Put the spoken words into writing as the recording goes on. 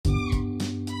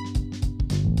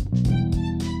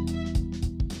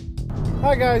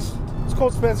Hi guys, it's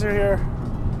Colt Spencer here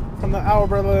from the Our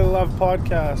Brotherly Love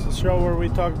podcast, a show where we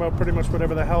talk about pretty much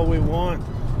whatever the hell we want.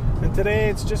 And today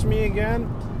it's just me again,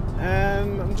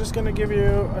 and I'm just going to give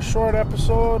you a short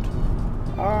episode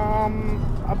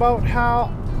about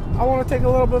how I want to take a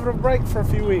little bit of a break for a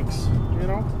few weeks,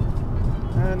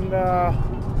 and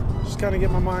just kind of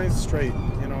get my mind straight,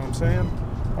 you know what I'm saying?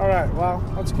 Alright, well,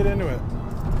 let's get into it.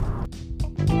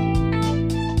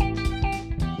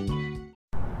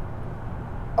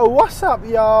 Oh, what's up,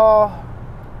 y'all?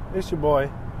 It's your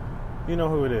boy. You know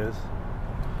who it is.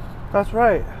 That's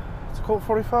right. It's Colt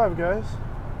 45, guys.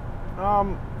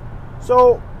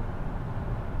 So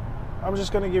I'm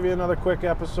just gonna give you another quick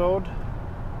episode,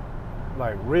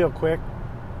 like real quick,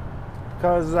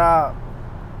 because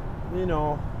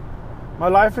my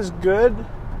life is good,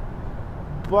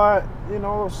 but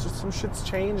some shit's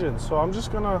changing. So I'm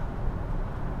gonna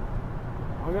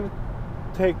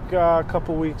take a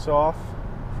couple weeks off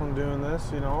from doing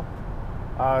this,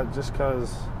 just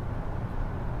because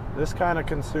this kind of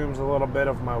consumes a little bit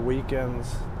of my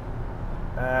weekends,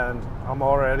 and I'm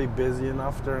already busy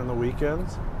enough during the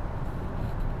weekends.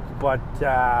 But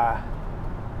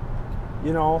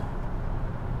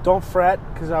don't fret,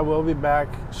 because I will be back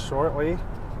shortly.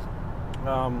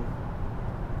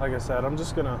 Like I said, I'm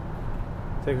just gonna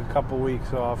take a couple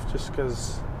weeks off just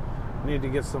because I need to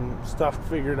get some stuff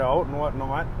figured out and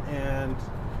whatnot, and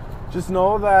just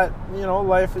know that,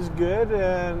 life is good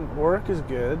and work is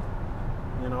good.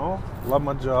 Love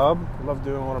my job, love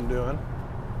doing what I'm doing.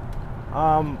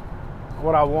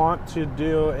 What I want to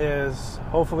do is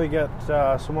hopefully get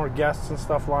some more guests and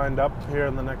stuff lined up here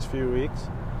in the next few weeks.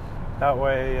 That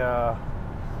way I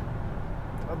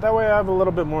have a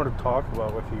little bit more to talk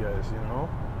about with you guys,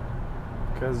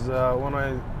 because when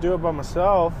I do it by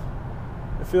myself,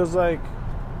 it feels like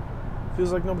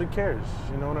nobody cares,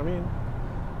 you know what I mean?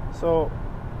 So,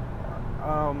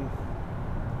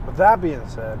 with that being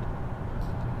said,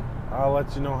 I'll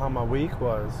let you know how my week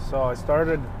was. So I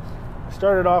started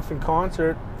off in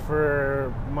concert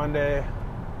for Monday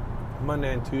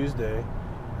and Tuesday,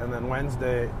 and then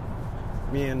Wednesday,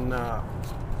 me and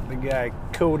the guy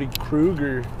Cody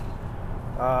Kruger,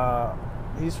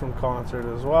 he's from concert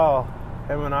as well.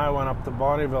 Him and I went up to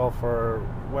Bonnyville for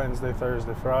Wednesday,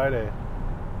 Thursday, Friday,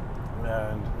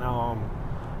 and now I'm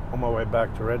on my way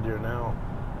back to Red Deer now.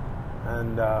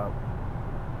 And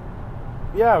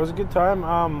it was a good time.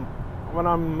 When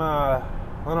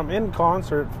I'm in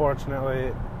concert,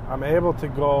 fortunately, I'm able to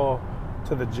go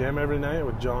to the gym every night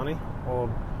with Johnny,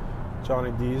 old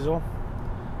Johnny Diesel,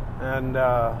 and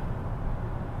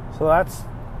so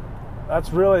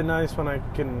that's really nice when I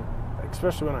can,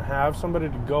 especially when I have somebody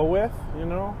to go with.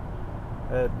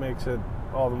 It makes it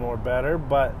all the more better.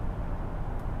 But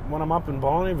when I'm up in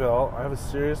Bonnyville, I have a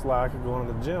serious lack of going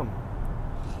to the gym.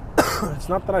 It's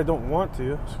not that I don't want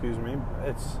to, excuse me.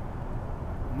 It's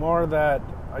more that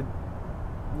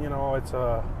it's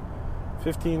a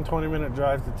 15-20 minute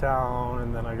drive to town,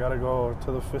 and then I gotta go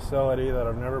to the facility that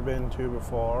I've never been to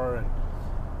before, and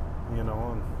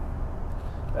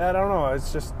I don't know,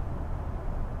 it's just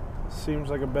seems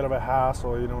like a bit of a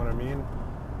hassle, you know what I mean?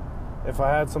 If I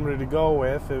had somebody to go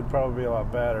with, it would probably be a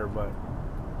lot better, but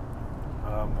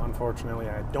unfortunately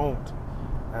I don't.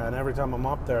 And every time I'm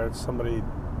up there, it's somebody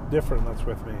different that's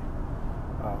with me.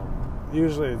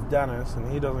 Usually it's Dennis,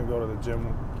 and he doesn't go to the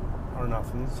gym or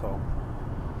nothing, so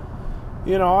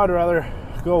I'd rather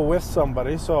go with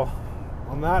somebody. So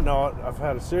on that note, I've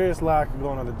had a serious lack of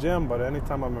going to the gym, but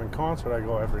anytime I'm in concert, I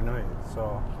go every night.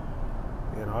 So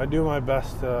I do my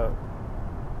best to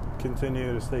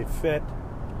continue to stay fit,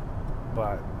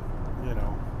 but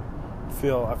I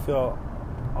feel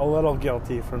a little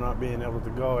guilty for not being able to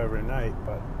go every night.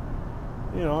 But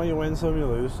you win some, you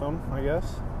lose some, I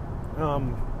guess.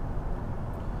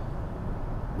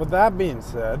 With that being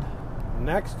said,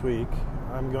 next week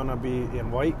I'm gonna be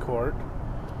in Whitecourt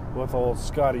with old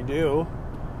Scotty Dew,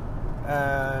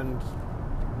 and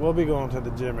we'll be going to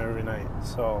the gym every night.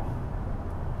 So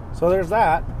there's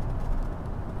that.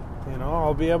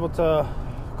 I'll be able to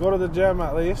go to the gym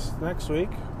at least next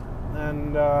week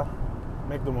and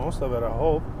make the most of it, I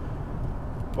hope.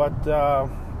 But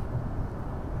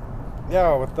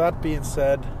with that being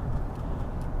said,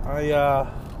 I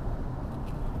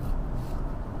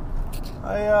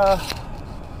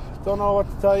don't know what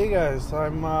to tell you guys.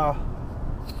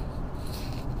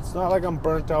 It's not like I'm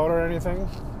burnt out or anything.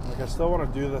 Like, I still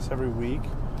want to do this every week,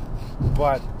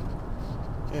 but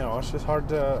it's just hard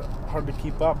to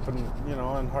keep up, and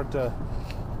and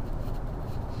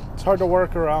it's hard to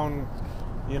work around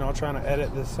trying to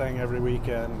edit this thing every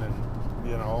weekend, and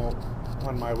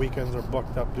when my weekends are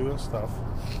booked up doing stuff.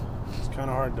 it's kind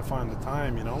of hard to find the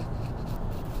time,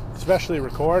 especially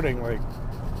recording. Like,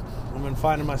 I've been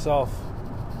finding myself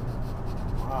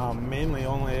mainly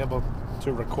only able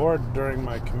to record during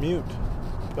my commute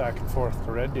back and forth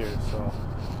to Red Deer. So,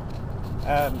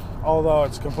 and although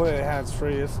it's completely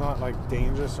hands-free, it's not like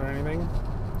dangerous or anything,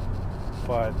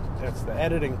 but it's the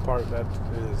editing part that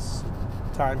is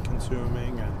time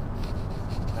consuming,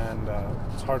 and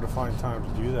it's hard to find time to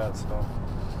do that. So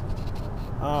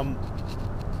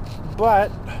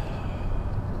but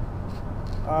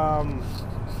I'm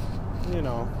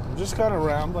just kind of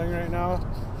rambling right now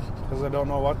because I don't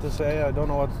know what to say. I don't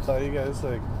know what to tell you guys.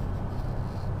 Like,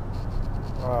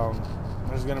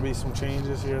 there's going to be some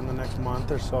changes here in the next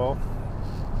month or so,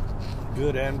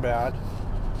 good and bad.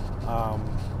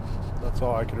 That's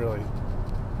all I could really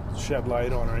shed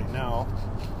light on right now.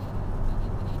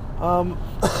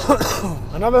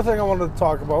 Another thing I wanted to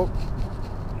talk about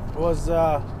was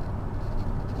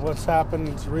what's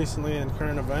happened recently in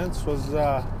current events. Was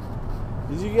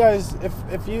you guys,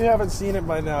 if you haven't seen it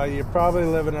by now, you're probably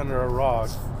living under a rock.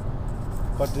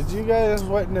 But did you guys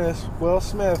witness Will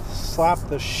Smith slap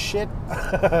the shit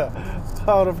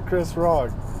out of Chris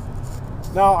Rock?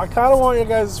 Now, I kind of want your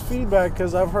guys' feedback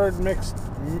because I've heard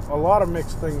a lot of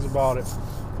mixed things about it.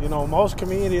 Most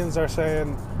comedians are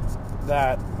saying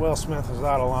that Will Smith is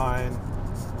out of line,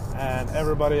 and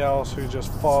everybody else who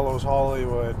just follows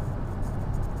Hollywood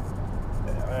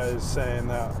is saying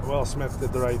that Will Smith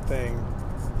did the right thing.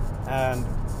 And,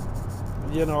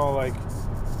 like,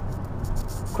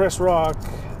 Chris Rock,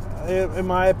 in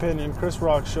my opinion, Chris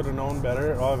Rock should have known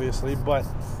better, obviously, but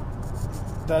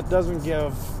that doesn't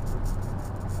give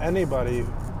anybody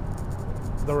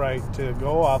the right to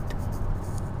go up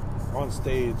on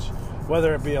stage,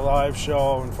 whether it be a live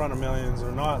show in front of millions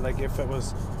or not. Like, if it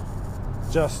was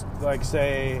just, like,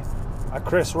 say, a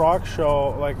Chris Rock show,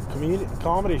 like a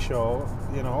comedy show,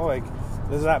 like,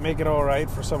 does that make it all right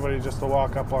for somebody just to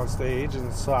walk up on stage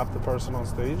and slap the person on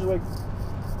stage? Like,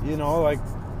 it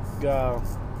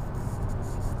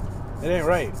ain't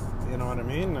right, you know what I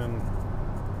mean? And,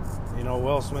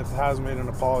 Will Smith has made an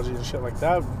apology and shit like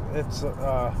that. It's,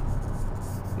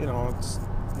 it's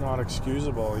not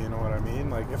excusable, you know what I mean?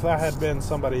 Like, if that had been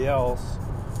somebody else,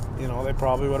 they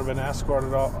probably would have been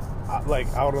escorted out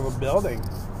of the building,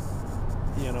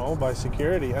 by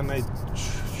security, and they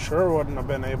sure wouldn't have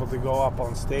been able to go up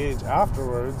on stage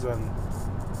afterwards and,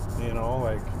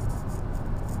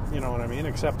 what I mean,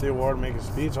 accept the award, make a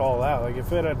speech, all that. Like,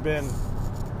 if it had been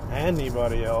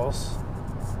anybody else,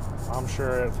 I'm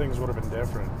sure things would have been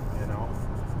different,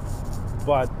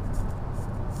 but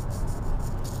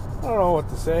I don't know what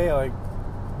to say. Like,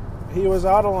 he was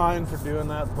out of line for doing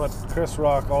that, but Chris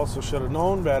Rock also should have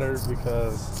known better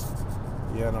because,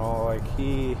 he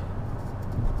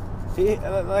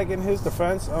like, in his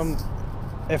defense,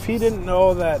 if he didn't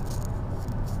know that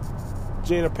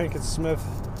Jada Pinkett Smith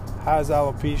has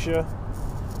alopecia,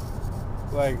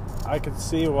 like, I could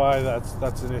see why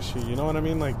that's an issue. You know what I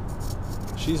mean? Like,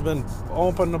 she's been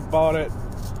open about it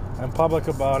and public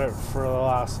about it for the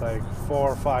last, 4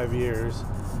 or 5 years.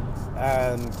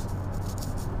 And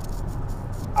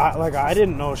I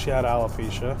didn't know she had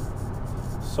alopecia.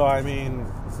 So, I mean,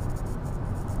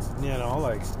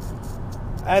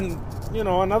 and,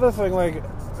 another thing, like,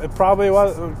 it probably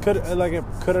could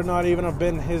have not even have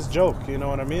been his joke, you know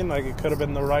what I mean? Like, it could have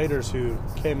been the writers who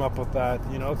came up with that,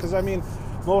 because, I mean,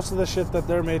 most of the shit that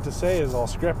they're made to say is all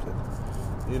scripted,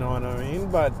 you know what I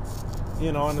mean? But,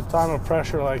 in a time of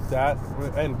pressure like that,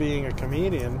 and being a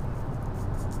comedian,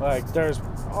 like, there's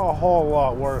a whole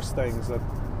lot worse things that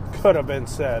could have been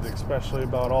said, especially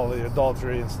about all the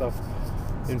adultery and stuff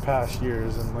in past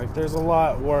years, and, like, there's a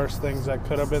lot worse things that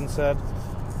could have been said,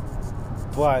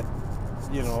 but,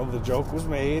 the joke was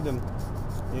made. And,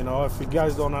 if you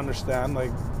guys don't understand,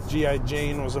 like, G.I.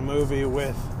 Jane was a movie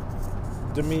with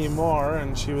Demi Moore,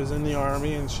 and she was in the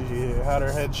army, and she had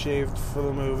her head shaved for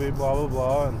the movie, blah, blah,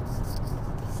 blah, and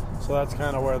so that's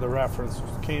kind of where the reference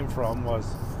came from, was,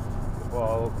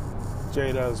 well,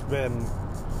 Jada's been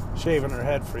shaving her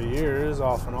head for years,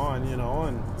 off and on, and,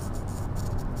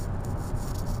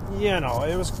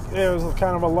 it was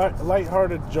kind of a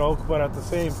lighthearted joke, but at the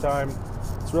same time,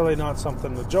 it's really not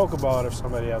something to joke about if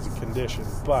somebody has a condition.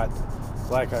 But,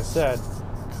 like I said,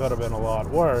 could have been a lot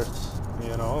worse,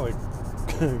 like,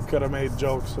 could have made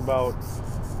jokes about,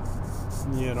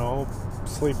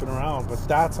 sleeping around, but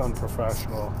that's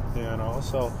unprofessional,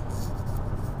 so,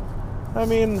 I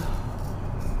mean,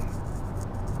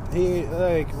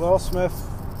 Will Smith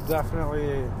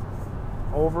definitely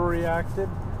overreacted,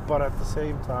 but at the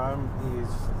same time, he's,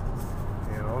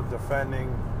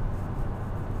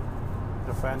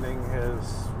 defending his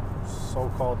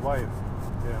so-called wife,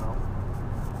 you know.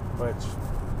 Which,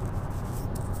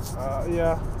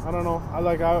 yeah, I don't know.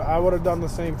 I would have done the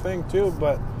same thing too,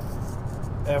 but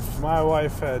if my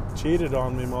wife had cheated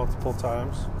on me multiple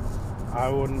times, I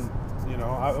wouldn't, you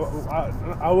know,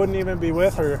 I wouldn't even be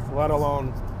with her, let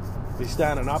alone be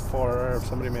standing up for her if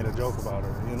somebody made a joke about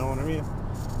her, you know what I mean?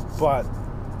 But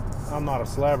I'm not a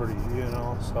celebrity, you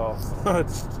know, so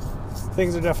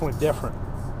things are definitely different,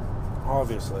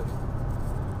 obviously.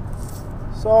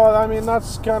 So, I mean,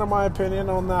 that's kind of my opinion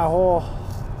on that whole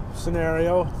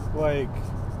scenario. Like,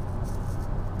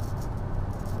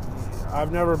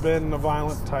 I've never been a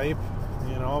violent type,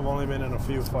 you know, I've only been in a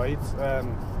few fights,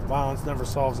 and violence never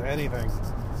solves anything.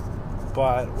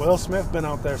 But Will Smith been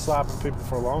out there slapping people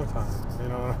for a long time, you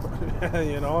know,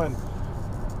 you know, and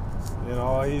you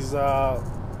know he's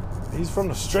from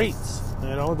the streets, you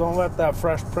know. Don't let that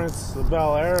Fresh Prince of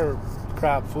Bel-Air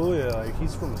crap fool you. Like,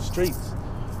 he's from the streets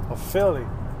of Philly,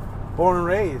 born and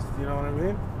raised, you know what I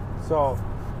mean? So,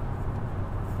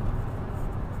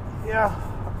 yeah,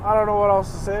 I don't know what else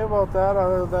to say about that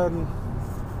other than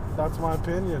that's my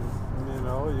opinion. You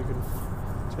know, you can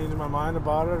change my mind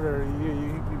about it, or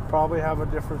you probably have a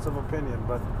difference of opinion,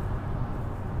 but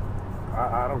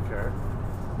I don't care,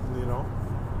 you know.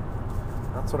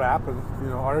 That's what happened. You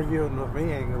know, arguing with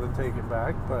me ain't gonna take it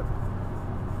back, but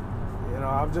you know,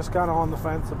 I'm just kind of on the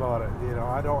fence about it. You know,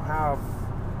 I don't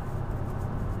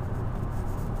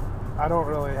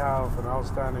really have an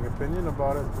outstanding opinion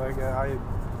about it. Like,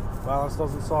 violence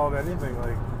doesn't solve anything.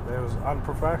 Like, it was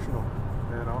unprofessional,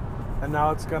 you know, and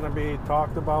now it's gonna be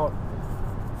talked about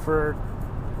for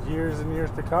years and years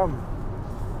to come.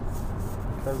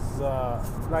 Because,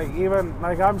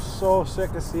 I'm so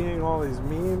sick of seeing all these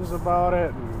memes about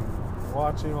it and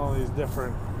watching all these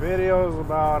different videos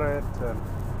about it. And,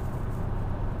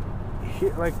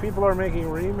 people are making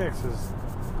remixes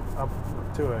up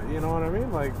to it, you know what I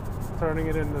mean? Like, turning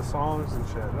it into songs and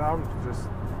shit. And I'm just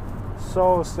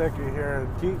so sick of hearing,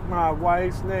 keep my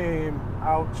wife's name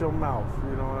out your mouth,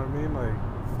 you know what I mean? Like,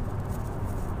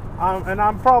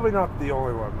 I'm probably not the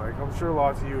only one. Like, I'm sure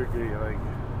lots of you agree. Like,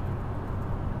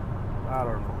 I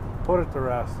don't know. Put it to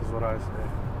rest is what I say.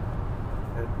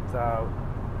 It's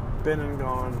been and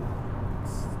gone.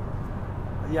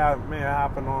 Yeah, it may have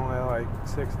happened only like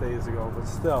 6 days ago, but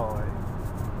still, like,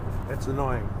 it's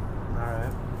annoying.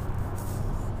 Alright.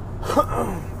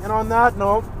 And on that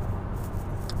note,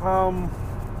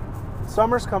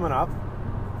 summer's coming up,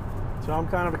 so I'm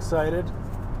kind of excited.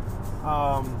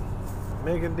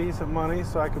 Making decent money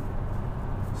so I could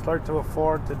start to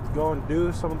afford to go and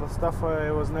do some of the stuff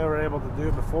I was never able to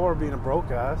do before, being a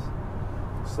broke ass.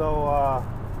 So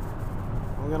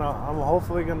I'm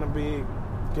hopefully gonna be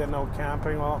getting out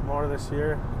camping a lot more this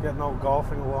year, getting out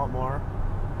golfing a lot more.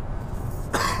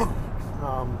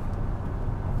 I'm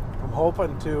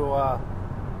hoping to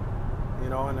you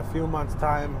know, in a few months'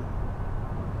 time,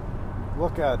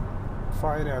 look at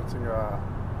financing a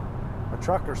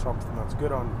truck or something that's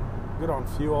good on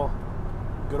fuel,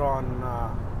 good on.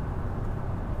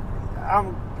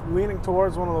 I'm leaning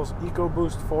towards one of those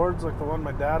EcoBoost Fords, like the one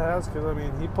my dad has, because I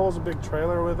mean, he pulls a big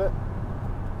trailer with it,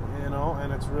 you know,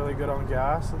 and it's really good on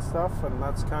gas and stuff, and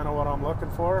that's kind of what I'm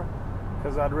looking for,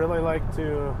 because I'd really like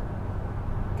to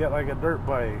get like a dirt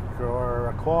bike or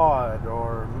a quad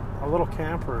or a little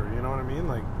camper, you know what I mean?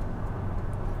 Like,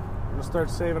 I'm gonna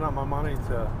start saving up my money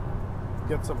to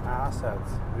get some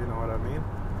assets, you know what I mean?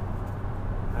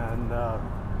 And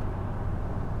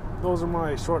those are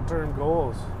my short-term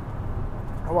goals.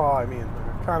 Well, I mean,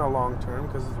 they're kind of long-term,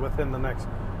 because within the next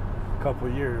couple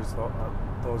of years,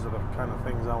 those are the kind of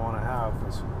things I want to have,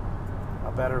 is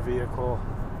a better vehicle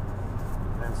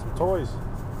and some toys.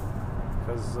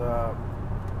 Because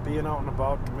being out and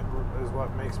about is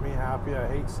what makes me happy. I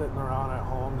hate sitting around at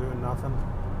home doing nothing.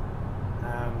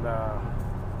 And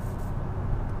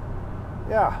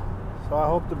yeah, so I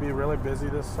hope to be really busy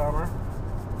this summer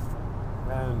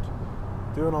and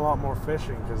doing a lot more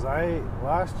fishing, because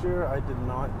last year I did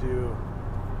not do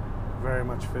very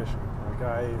much fishing. Like,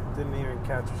 I didn't even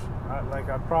catch,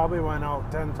 I probably went out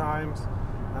 10 times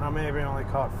and I maybe only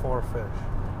caught 4 fish.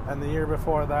 And the year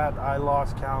before that, I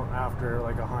lost count after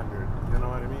like 100. You know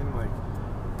what I mean? Like,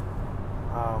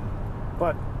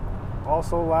 but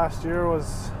also last year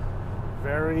was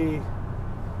very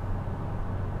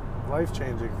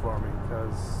life-changing for me,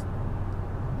 because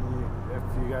if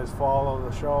you guys follow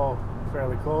the show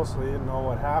fairly closely and know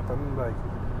what happened, like,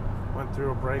 went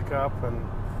through a breakup, and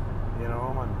you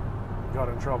know, and got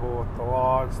in trouble with the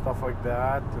law and stuff like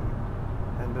that, and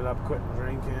ended up quitting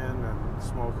drinking and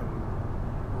smoking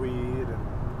weed and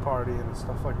partying and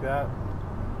stuff like that,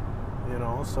 you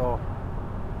know. So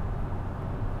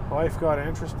life got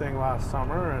interesting last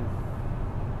summer, and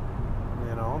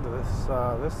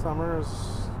this summer is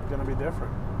going to be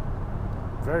different,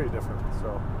 very different.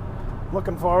 So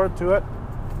looking forward to it.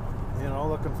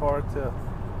 Looking forward to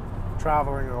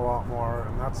traveling a lot more,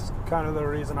 and that's kind of the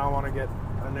reason I want to get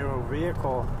a new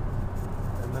vehicle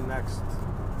in the next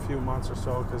few months or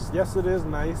so. Because yes, it is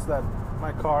nice that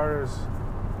my car is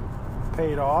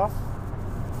paid off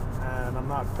and I'm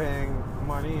not paying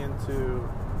money into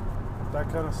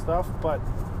that kind of stuff, but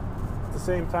at the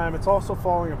same time it's also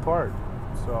falling apart.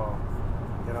 So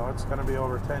it's going to be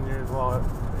over 10 years. Well,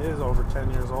 it is over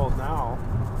 10 years old now,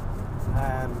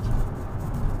 and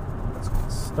it's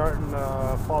starting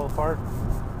to fall apart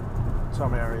in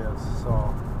some areas.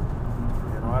 So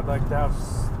I'd like to have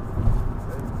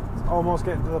almost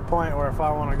getting to the point where if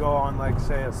I want to go on, like,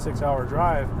 say, a 6-hour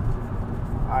drive,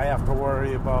 I have to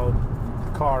worry about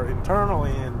the car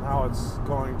internally and how it's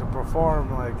going to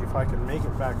perform, like if I can make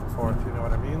it back and forth, you know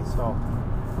what I mean? So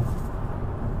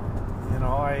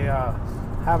I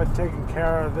haven't taken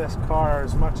care of this car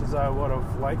as much as I would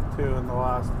have liked to in the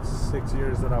last 6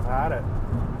 years that I've had it.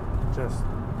 Just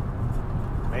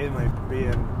mainly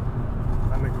being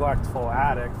a neglectful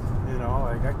addict,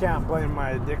 like I can't blame my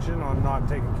addiction on not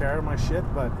taking care of my shit,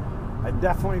 but I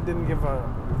definitely didn't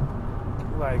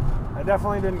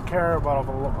care about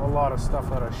a lot of stuff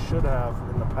that I should have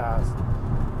in the past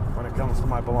when it comes to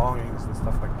my belongings and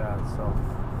stuff like that. So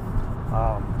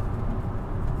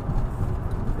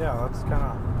that's kind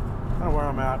of where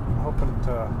I'm at. I'm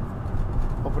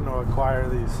hoping to acquire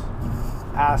these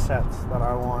assets that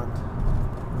I want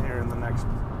here in the next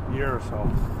year or so.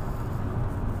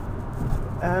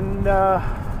 And that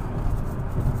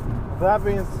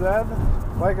being said,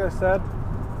 like I said,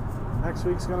 next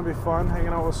week's going to be fun,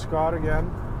 hanging out with Scott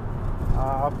again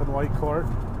up in Whitecourt.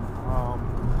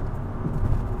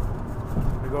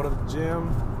 We go to the gym.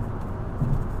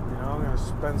 I'm going to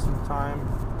spend some time,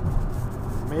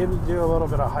 maybe do a little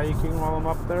bit of hiking while I'm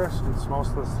up there, since most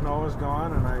of the snow is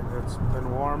gone and it's been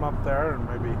warm up there, and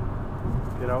maybe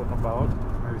get out and about,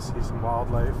 maybe see some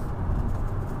wildlife.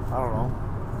 I don't know.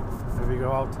 Maybe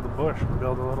go out to the bush and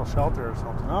build a little shelter or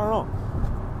something. I don't know.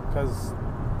 Because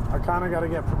I kind of got to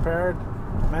get prepared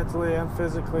mentally and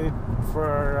physically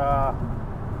for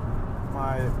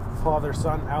my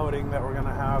father-son outing that we're going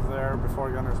to have there before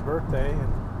Gunner's birthday.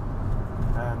 And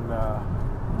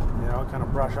kind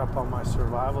of brush up on my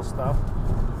survival stuff.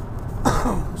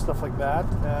 Stuff like that.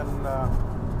 And,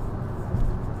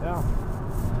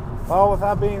 Well, with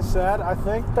that being said, I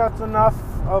think that's enough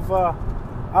of a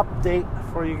update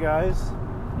for you guys.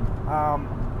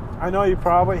 I know you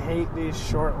probably hate these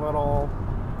short little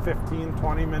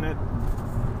 15-20 minute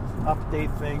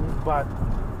update things, but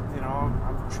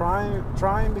I'm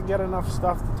trying to get enough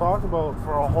stuff to talk about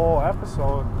for a whole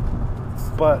episode,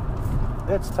 but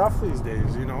it's tough these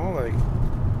days, like,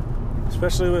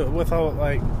 especially without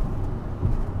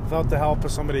the help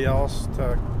of somebody else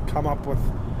to come up with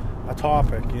a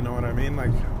topic, you know what I mean?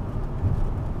 Like,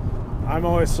 I'm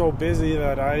always so busy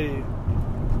that I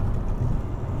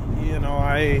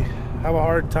have a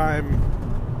hard time,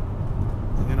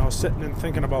 sitting and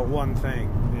thinking about one thing,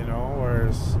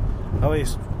 whereas at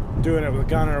least doing it with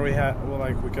Gunner, we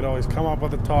could always come up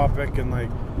with a topic and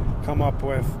come up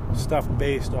with stuff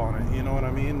based on it, you know what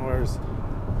I mean? Whereas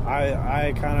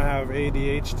I kind of have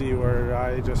ADHD where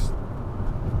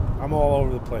I'm all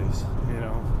over the place,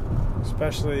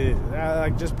 especially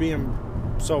just being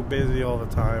so busy all the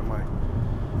time.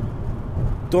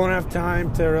 Don't have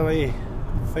time to really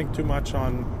think too much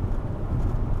on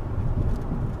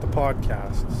the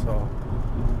podcast. So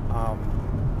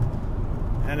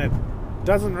and it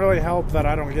doesn't really help that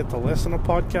I don't get to listen to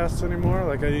podcasts anymore.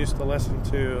 Like, I used to listen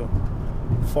to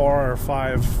 4 or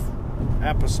 5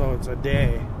 episodes a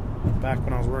day back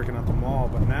when I was working at the mall,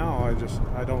 but now I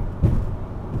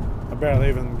barely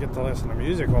even get to listen to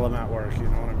music while I'm at work, you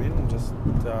know what I mean?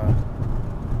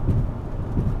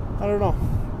 I don't know,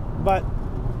 but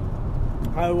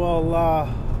I will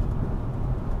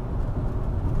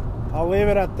I'll leave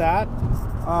it at that.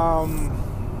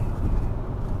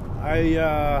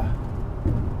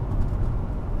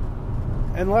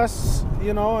 Unless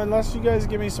you guys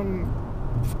give me some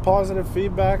positive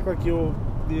feedback, like you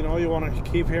want to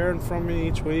keep hearing from me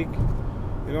each week,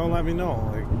 let me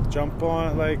know. Jump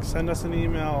on, send us an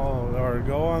email, or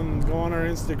go on our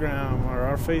Instagram or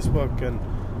our Facebook, and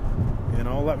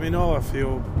let me know if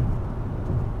you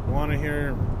want to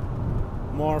hear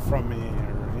more from me,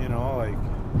 or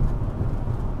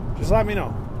just let me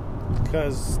know.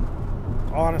 Because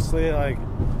honestly, I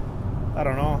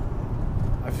don't know,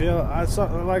 a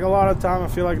lot of time I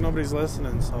feel like nobody's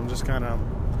listening, so I'm just kind of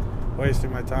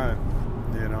wasting my time,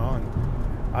 you know. And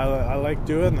I like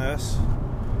doing this,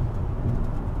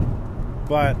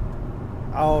 but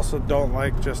I also don't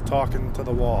like just talking to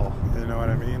the wall, you know what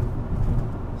I mean?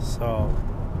 So,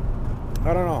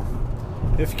 I don't know.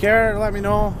 If you care, let me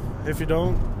know. If you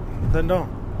don't, then don't.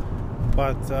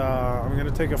 But I'm going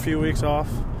to take a few weeks off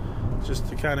just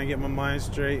to kind of get my mind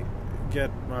straight,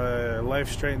 get my life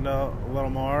straightened out a little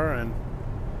more, and,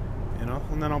 you know,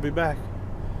 and then I'll be back.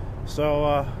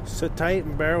 So, sit tight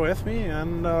and bear with me,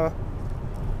 and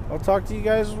I'll talk to you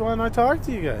guys when I talk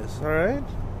to you guys, alright?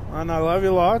 And I love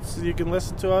you lots. You can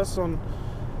listen to us on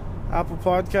Apple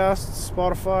Podcasts,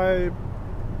 Spotify,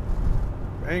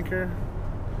 Anchor,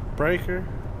 Breaker,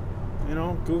 you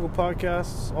know, Google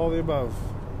Podcasts, all the above.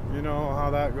 You know how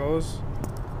that goes.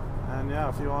 And yeah,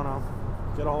 if you want to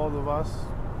get a hold of us,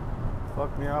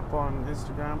 look me up on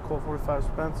Instagram,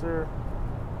 Colt45Spencer.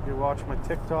 You watch my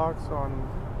TikToks on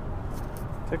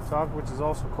TikTok, which is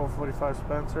also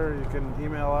Colt45Spencer. You can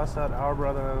email us at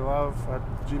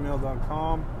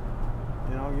ourbrotherilove@gmail.com.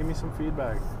 You know, give me some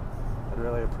feedback. I'd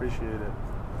really appreciate it.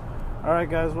 Alright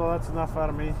guys, well that's enough out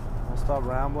of me. I'll stop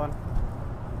rambling,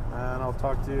 and I'll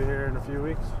talk to you here in a few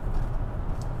weeks.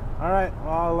 Alright,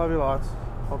 well I love you lots.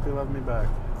 Hope you love me back.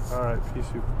 Alright,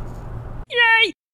 peace out.